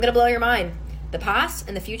gonna blow your mind. The past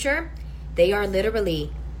and the future, they are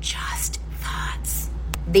literally just thoughts.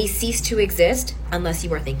 They cease to exist unless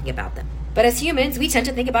you are thinking about them. But as humans, we tend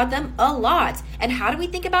to think about them a lot. And how do we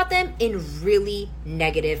think about them? In really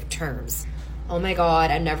negative terms. Oh my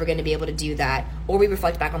God, I'm never going to be able to do that. Or we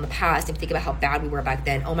reflect back on the past and think about how bad we were back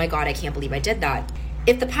then. Oh my God, I can't believe I did that.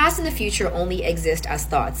 If the past and the future only exist as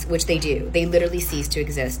thoughts, which they do, they literally cease to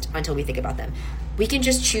exist until we think about them. We can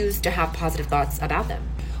just choose to have positive thoughts about them.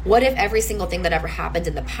 What if every single thing that ever happened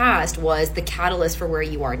in the past was the catalyst for where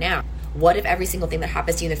you are now? What if every single thing that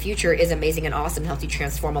happens to you in the future is amazing and awesome and helps you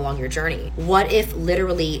transform along your journey? What if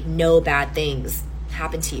literally no bad things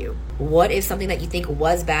happen to you? What if something that you think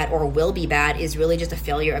was bad or will be bad is really just a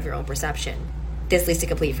failure of your own perception? This leads to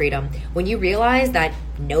complete freedom. When you realize that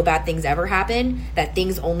no bad things ever happen, that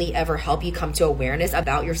things only ever help you come to awareness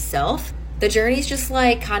about yourself, the journey is just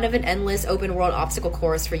like kind of an endless open world obstacle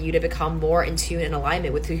course for you to become more in tune and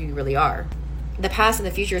alignment with who you really are. The past and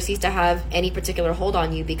the future cease to have any particular hold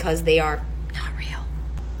on you because they are not real.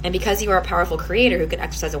 And because you are a powerful creator who can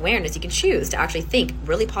exercise awareness, you can choose to actually think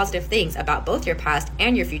really positive things about both your past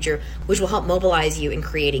and your future, which will help mobilize you in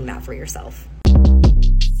creating that for yourself.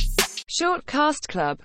 Short Cast Club